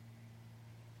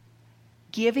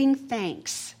 Giving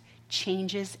thanks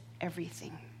changes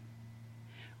everything.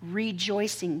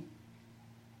 Rejoicing,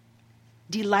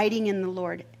 delighting in the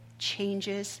Lord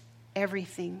changes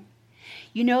everything.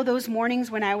 You know those mornings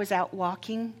when I was out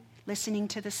walking, listening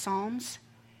to the Psalms?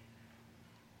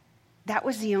 That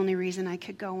was the only reason I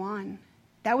could go on.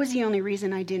 That was the only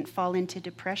reason I didn't fall into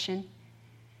depression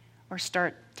or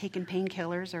start taking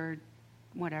painkillers or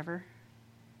whatever.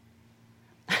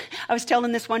 I was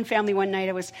telling this one family one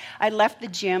night, I left the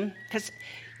gym because,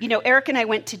 Eric and I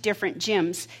went to different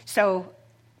gyms. So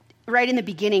right in the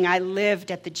beginning, I lived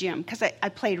at the gym because I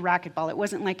played racquetball. It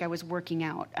wasn't like I was working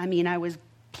out. I was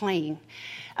playing.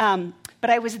 But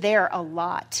I was there a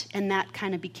lot, and that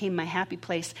kind of became my happy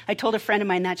place. I told a friend of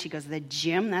mine that. She goes, the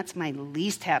gym? That's my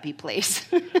least happy place.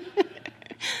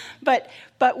 But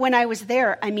when I was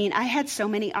there, I had so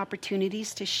many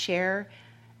opportunities to share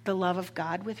the love of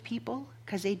God with people,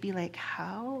 because they'd be like,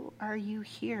 how are you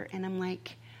here? And I'm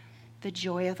like, the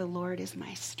joy of the Lord is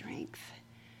my strength.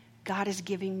 God is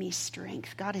giving me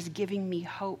strength. God is giving me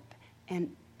hope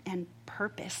and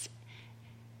purpose.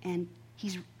 And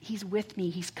He's with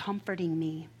me. He's comforting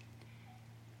me.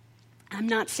 I'm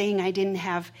not saying I didn't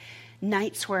have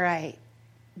nights where I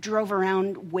drove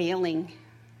around wailing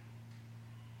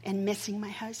and missing my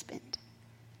husband.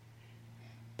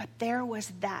 But there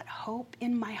was that hope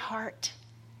in my heart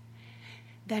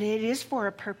that it is for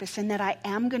a purpose and that I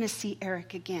am going to see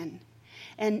Eric again.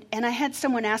 And I had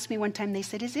someone ask me one time, they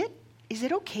said, is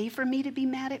it okay for me to be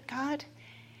mad at God?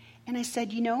 And I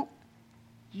said, you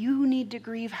need to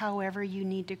grieve however you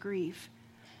need to grieve.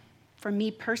 For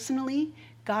me personally,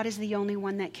 God is the only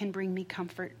one that can bring me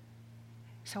comfort.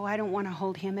 So I don't want to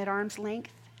hold him at arm's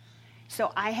length.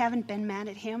 So I haven't been mad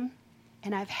at him,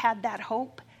 and I've had that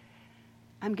hope.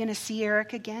 I'm going to see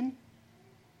Eric again,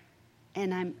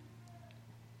 and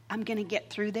I'm going to get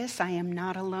through this. I am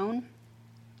not alone.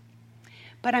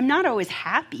 But I'm not always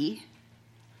happy.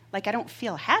 Like, I don't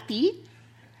feel happy,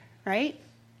 right?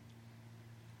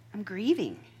 I'm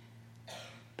grieving,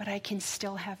 but I can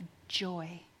still have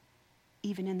joy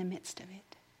even in the midst of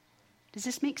it. Does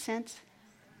this make sense?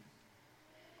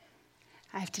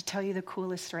 I have to tell you the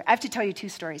coolest story. I have to tell you two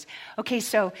stories. Okay,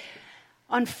 so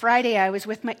on Friday I was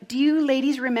with do you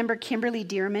ladies remember Kimberly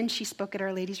Dearman? She spoke at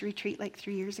our ladies' retreat like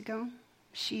 3 years ago.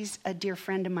 She's a dear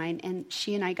friend of mine, and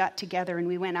she and I got together and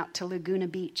we went out to Laguna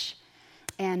Beach.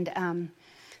 And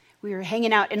we were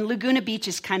hanging out, and Laguna Beach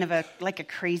is kind of like a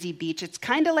crazy beach. It's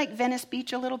kind of like Venice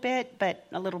Beach a little bit, but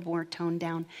a little more toned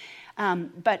down.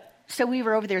 So we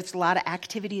were over there. There's a lot of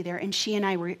activity there, and she and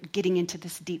I were getting into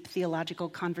this deep theological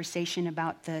conversation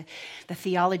about the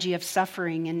theology of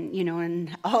suffering and,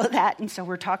 and all of that. And so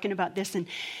we're talking about this, and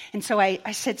so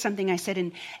I said something. I said,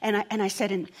 and I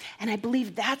said, and I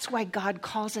believe that's why God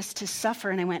calls us to suffer.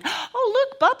 And I went, oh,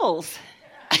 look, bubbles.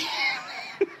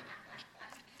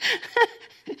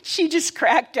 She just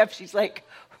cracked up. She's like,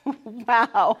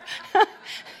 wow,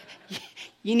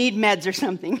 you need meds or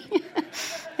something.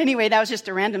 Anyway, that was just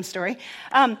a random story.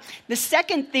 The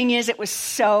second thing is, it was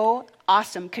so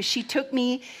awesome because she took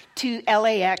me to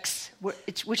LAX,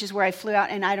 which is where I flew out.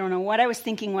 And I don't know what I was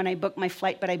thinking when I booked my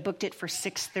flight, but I booked it for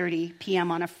 6:30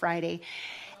 p.m. on a Friday.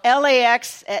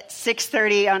 LAX at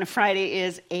 6:30 on a Friday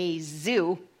is a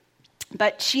zoo.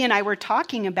 But she and I were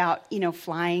talking about,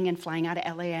 flying out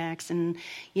of LAX and,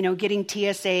 getting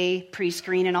TSA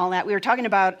pre-screen and all that. We were talking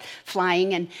about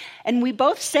flying, and we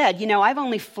both said, I've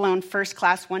only flown first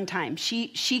class one time.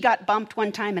 She got bumped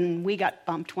one time, and we got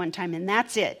bumped one time, and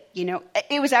that's it.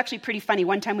 It was actually pretty funny.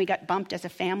 One time we got bumped as a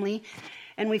family,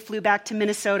 and we flew back to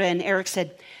Minnesota, and Eric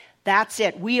said, that's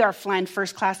it. We are flying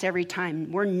first class every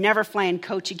time. We're never flying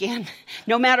coach again,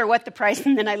 no matter what the price.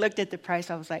 And then I looked at the price.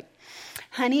 I was like,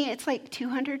 honey, it's like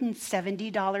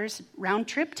 $270 round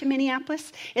trip to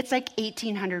Minneapolis. It's like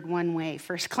 $1,800 one way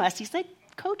first class. He's like,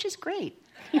 coach is great.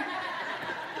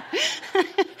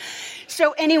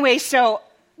 So anyway, so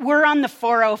we're on the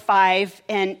 405,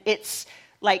 and it's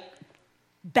like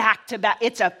back to back.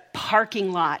 It's a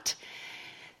parking lot.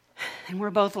 And we're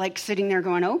both like sitting there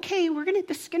going, okay,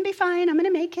 this is going to be fine. I'm going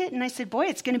to make it. And I said, boy,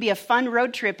 it's going to be a fun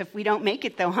road trip if we don't make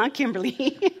it though, huh,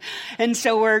 Kimberly? And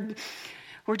so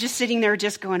we're just sitting there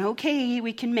just going, okay,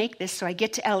 we can make this. So I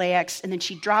get to LAX, and then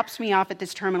she drops me off at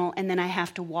this terminal, and then I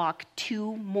have to walk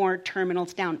 2 more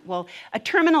terminals down. Well, a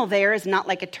terminal there is not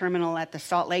like a terminal at the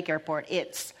Salt Lake Airport.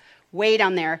 It's way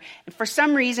down there. And for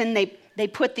some reason, they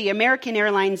put the American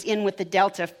Airlines in with the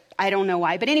Delta. I don't know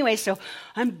why. But anyway, so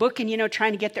I'm booking,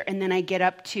 trying to get there. And then I get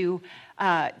up to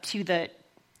the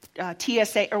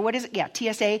TSA, or what is it? Yeah,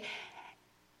 TSA.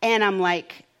 And I'm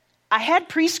like, I had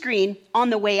pre-screen on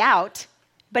the way out,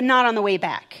 but not on the way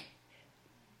back.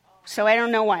 So I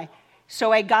don't know why.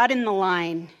 So I got in the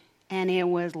line, and it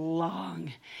was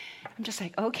long. I'm just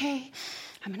like, okay,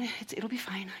 it'll be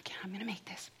fine. I'm going to make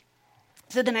this.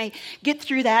 So then I get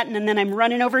through that, and then I'm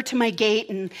running over to my gate,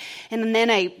 and then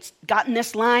I got in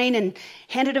this line and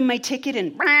handed him my ticket,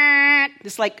 and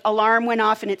this like alarm went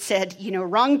off, and it said,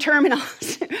 wrong terminal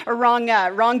or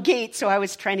wrong gate. So I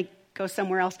was trying to go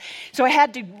somewhere else. So I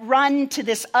had to run to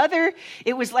this other.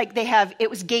 It was like it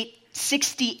was gate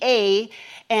 60A,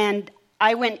 and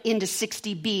I went into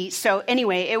 60B. So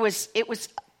anyway, it was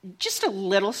just a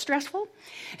little stressful,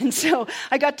 and so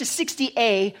I got to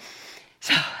 60A.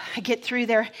 So I get through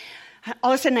there.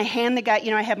 All of a sudden, I hand the guy,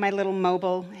 I have my little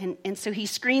mobile, and so he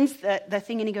screens the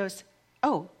thing, and he goes,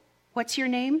 oh, what's your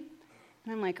name?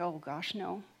 And I'm like, oh, gosh,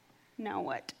 no. Now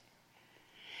what?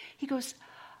 He goes,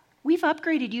 we've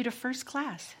upgraded you to first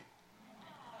class.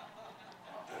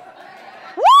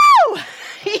 Woo!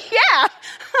 Yeah.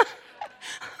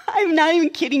 I'm not even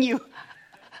kidding you.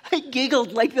 I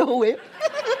giggled like the whole way.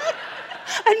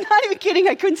 I'm not even kidding.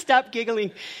 I couldn't stop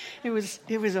giggling. It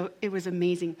was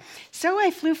amazing. So I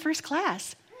flew first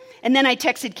class. And then I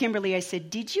texted Kimberly. I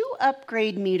said, did you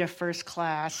upgrade me to first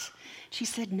class? She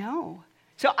said, no.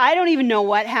 So I don't even know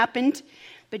what happened,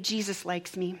 but Jesus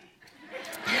likes me.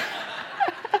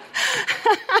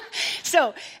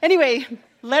 So anyway,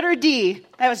 letter D.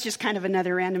 That was just kind of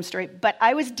another random story. But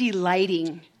I was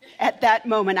delighting at that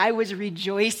moment. I was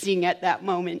rejoicing at that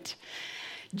moment.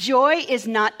 Joy is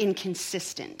not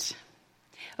inconsistent.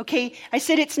 Okay, I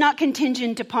said it's not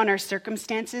contingent upon our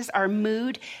circumstances, our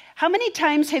mood. How many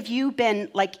times have you been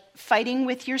like fighting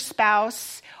with your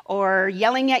spouse or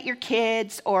yelling at your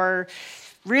kids or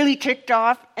really kicked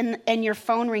off and your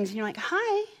phone rings and you're like,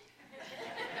 hi.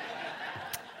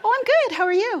 Oh, I'm good. How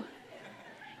are you?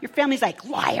 Your family's like,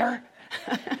 liar.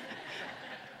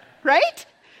 Right?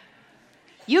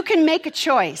 You can make a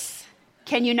choice.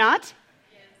 Can you not?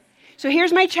 Yes. So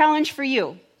here's my challenge for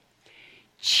you.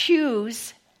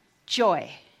 Choose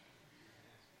joy.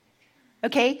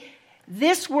 Okay?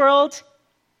 This world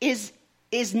is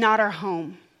not our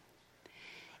home.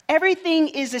 Everything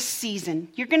is a season.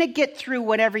 You're going to get through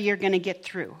whatever you're going to get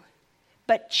through.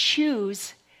 But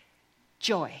choose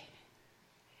joy.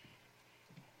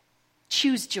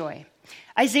 Choose joy.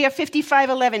 Isaiah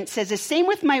 55:11 says, the same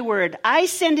with my word. I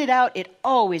send it out, it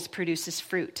always produces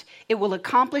fruit. It will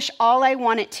accomplish all I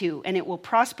want it to, and it will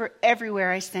prosper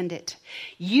everywhere I send it.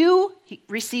 You,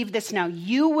 receive this now,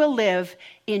 you will live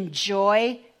in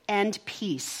joy and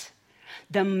peace.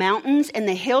 The mountains and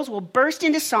the hills will burst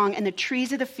into song, and the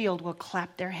trees of the field will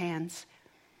clap their hands.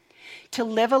 To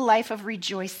live a life of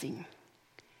rejoicing.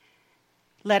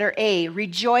 Letter A,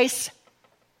 rejoice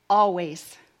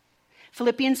always.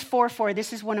 Philippians 4:4,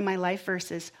 this is one of my life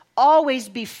verses. Always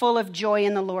be full of joy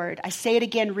in the Lord. I say it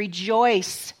again,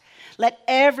 rejoice. Let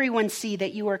everyone see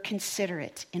that you are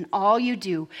considerate in all you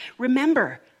do.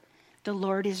 Remember, the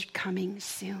Lord is coming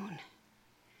soon.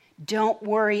 Don't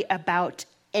worry about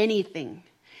anything.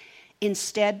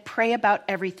 Instead, pray about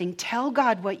everything. Tell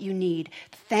God what you need.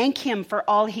 Thank Him for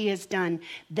all He has done.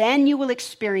 Then you will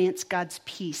experience God's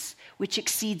peace, which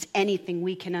exceeds anything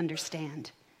we can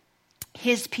understand.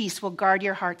 His peace will guard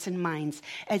your hearts and minds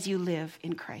as you live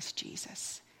in Christ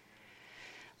Jesus.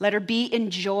 Letter B,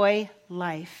 enjoy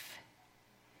life.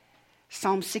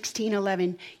 Psalm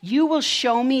 16:11, you will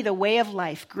show me the way of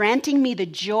life, granting me the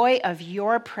joy of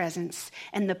your presence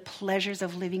and the pleasures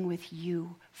of living with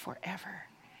you forever.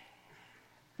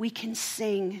 We can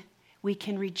sing, we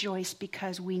can rejoice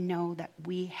because we know that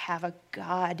we have a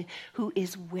God who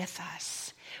is with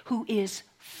us, who is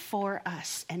for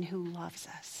us, and who loves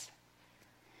us.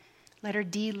 Letter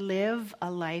D, live a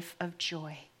life of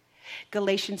joy.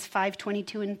 Galatians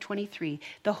 5:22 and 23.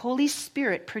 The Holy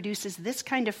Spirit produces this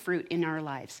kind of fruit in our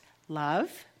lives.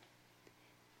 Love,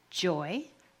 joy,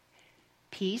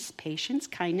 peace, patience,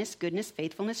 kindness, goodness,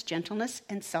 faithfulness, gentleness,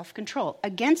 and self-control.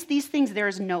 Against these things, there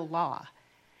is no law.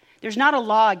 There's not a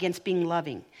law against being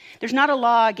loving. There's not a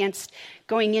law against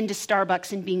going into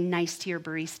Starbucks and being nice to your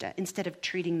barista instead of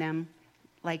treating them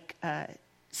like a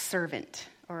servant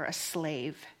or a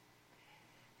slave.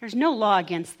 There's no law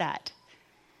against that.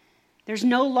 There's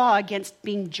no law against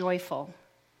being joyful.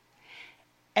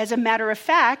 As a matter of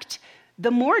fact,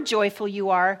 the more joyful you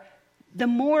are, the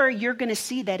more you're going to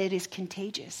see that it is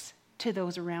contagious to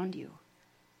those around you.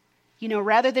 You know,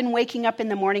 rather than waking up in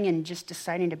the morning and just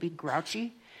deciding to be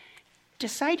grouchy,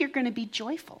 decide you're going to be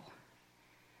joyful,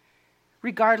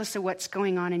 regardless of what's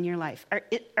going on in your life.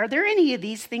 Are there any of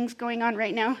these things going on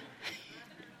right now?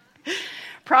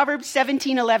 Proverbs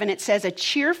 17:11, it says, a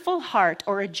cheerful heart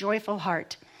or a joyful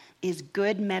heart is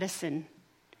good medicine.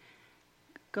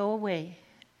 Go away.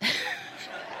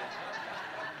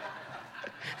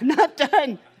 I'm not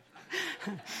done.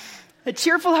 A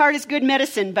cheerful heart is good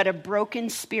medicine, but a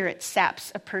broken spirit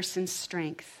saps a person's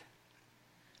strength.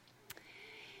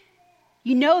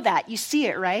 You know that. You see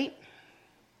it, right?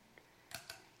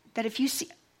 That if you see...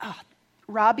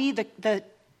 Robbie, the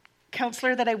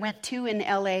counselor that I went to in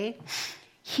LA,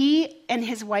 he and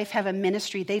his wife have a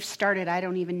ministry. They've started, I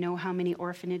don't even know how many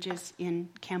orphanages in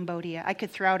Cambodia. I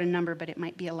could throw out a number, but it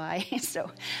might be a lie.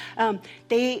 So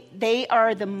they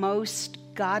are the most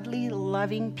godly,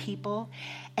 loving people.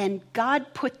 And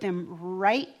God put them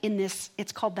right in this,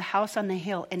 it's called the House on the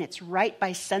Hill, and it's right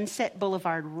by Sunset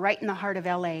Boulevard, right in the heart of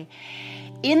LA,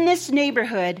 in this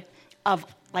neighborhood of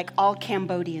like all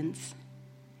Cambodians.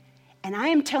 And I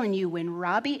am telling you, when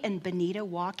Robbie and Benita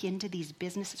walk into these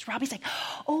businesses, Robbie's like,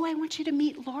 oh, I want you to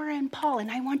meet Laura and Paul,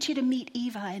 and I want you to meet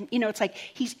Eva. And, you know, it's like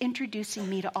he's introducing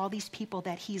me to all these people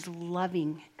that he's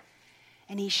loving,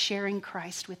 and he's sharing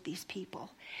Christ with these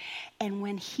people. And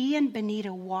when he and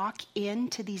Benita walk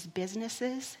into these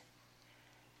businesses,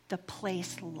 the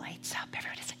place lights up.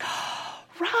 Everybody's like, oh,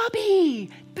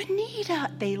 Robbie,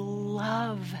 Benita. They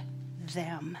love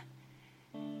them.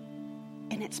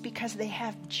 And it's because they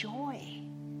have joy.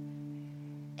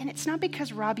 And it's not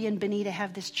because Robbie and Benita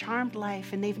have this charmed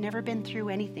life and they've never been through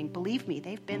anything. Believe me,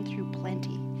 they've been through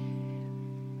plenty.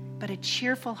 But a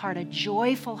cheerful heart, a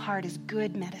joyful heart is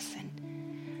good medicine.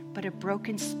 But a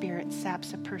broken spirit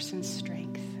saps a person's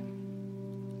strength.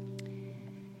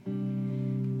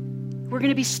 We're going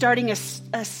to be starting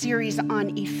a series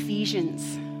on Ephesians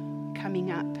coming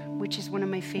up, which is one of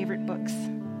my favorite books.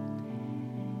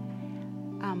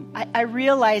 I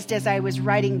realized as I was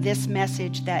writing this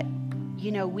message that,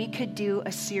 you know, we could do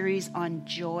a series on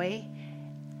joy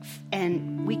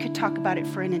and we could talk about it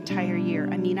for an entire year.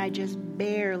 I mean, I just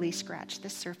barely scratched the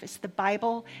surface. The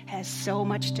Bible has so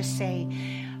much to say.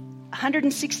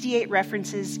 168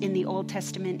 references in the Old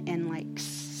Testament and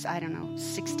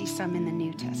 60 some in the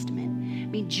New Testament. I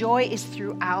mean, joy is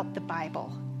throughout the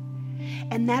Bible.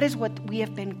 And that is what we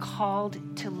have been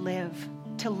called to live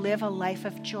a life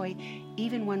of joy,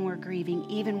 even when we're grieving,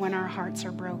 even when our hearts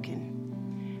are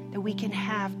broken. That we can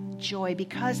have joy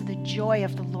because the joy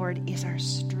of the Lord is our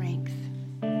strength.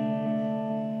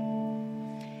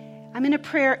 I'm going to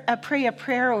pray a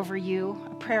prayer over you,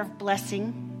 a prayer of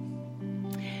blessing.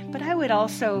 But I would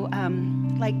also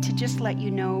like to just let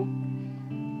you know,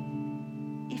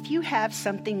 if you have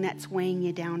something that's weighing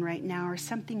you down right now or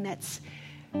something that's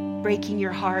breaking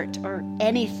your heart or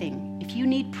anything, if you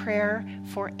need prayer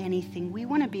for anything, we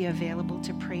want to be available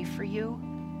to pray for you.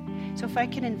 So if I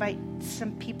can invite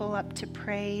some people up to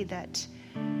pray that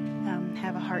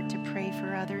have a heart to pray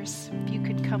for others, if you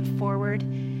could come forward.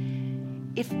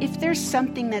 If there's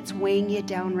something that's weighing you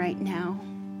down right now,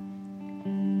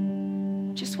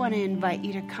 just want to invite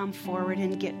you to come forward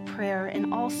and get prayer.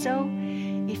 And also,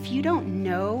 if you don't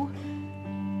know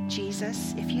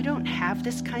Jesus, if you don't have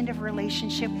this kind of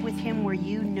relationship with him where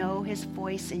you know his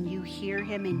voice and you hear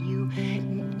him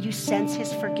and you sense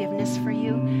his forgiveness for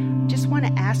you, just want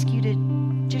to ask you to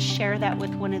just share that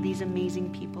with one of these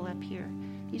amazing people up here.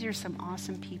 These are some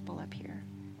awesome people up here.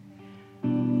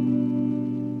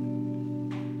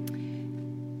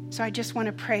 So I just want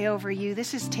to pray over you.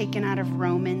 This is taken out of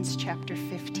Romans chapter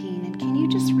 15. And can you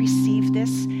just receive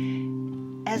this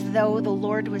as though the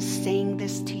Lord was saying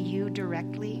this to you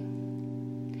directly?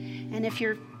 And if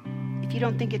you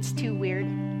don't think it's too weird,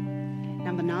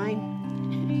 number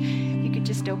 9, you could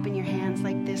just open your hands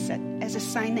like this as a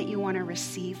sign that you want to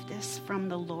receive this from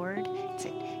the Lord.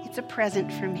 It's a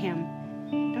present from him.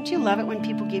 Don't you love it when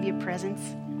people give you presents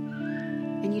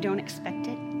and you don't expect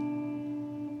it?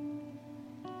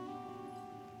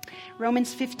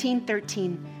 Romans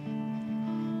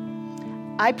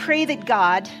 15:13. I pray that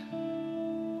God,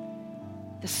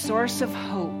 the source of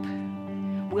hope,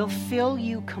 will fill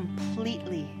you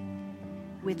completely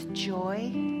with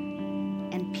joy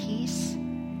and peace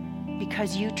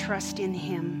because you trust in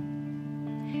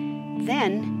him.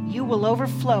 Then you will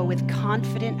overflow with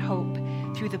confident hope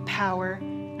through the power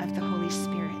of the Holy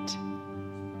Spirit.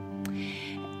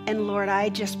 And Lord, I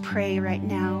just pray right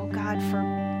now, God, for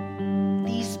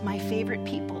these, my favorite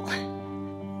people.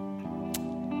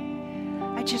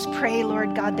 I just pray,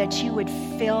 Lord God, that you would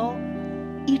fill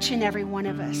each and every one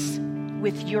of us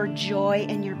with your joy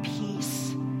and your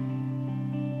peace.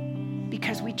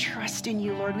 Because we trust in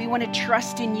you, Lord. We want to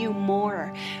trust in you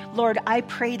more. Lord, I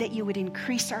pray that you would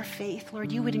increase our faith.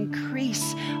 Lord, you would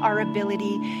increase our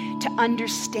ability to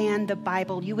understand the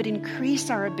Bible. You would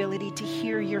increase our ability to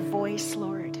hear your voice,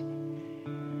 Lord.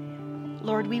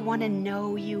 Lord, we want to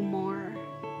know you more.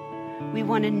 We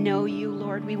want to know you,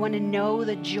 Lord. We want to know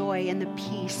the joy and the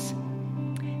peace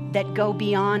that go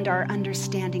beyond our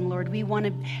understanding, Lord. We want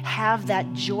to have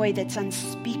that joy that's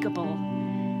unspeakable.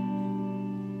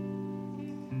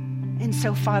 And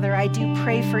so, Father, I do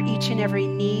pray for each and every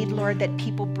need, Lord, that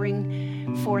people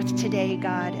bring forth today,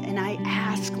 God. And I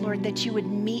ask, Lord, that you would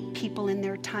meet people in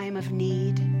their time of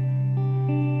need.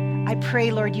 I pray,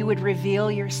 Lord, you would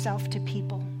reveal yourself to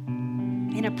people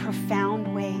in a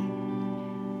profound way.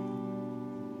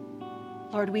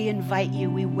 Lord, we invite you.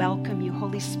 We welcome you,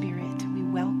 Holy Spirit. We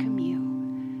welcome you.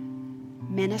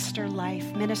 Minister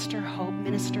life, minister hope,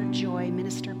 minister joy,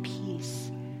 minister peace.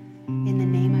 In the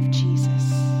name of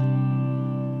Jesus.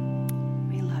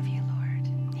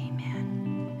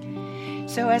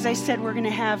 So as I said, we're going to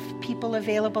have people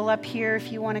available up here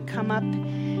if you want to come up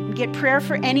and get prayer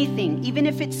for anything, even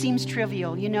if it seems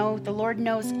trivial. You know, the Lord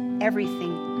knows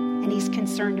everything, and he's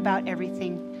concerned about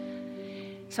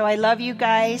everything. So I love you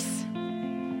guys.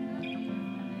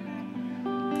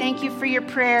 Thank you for your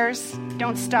prayers.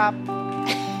 Don't stop.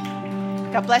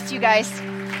 God bless you guys.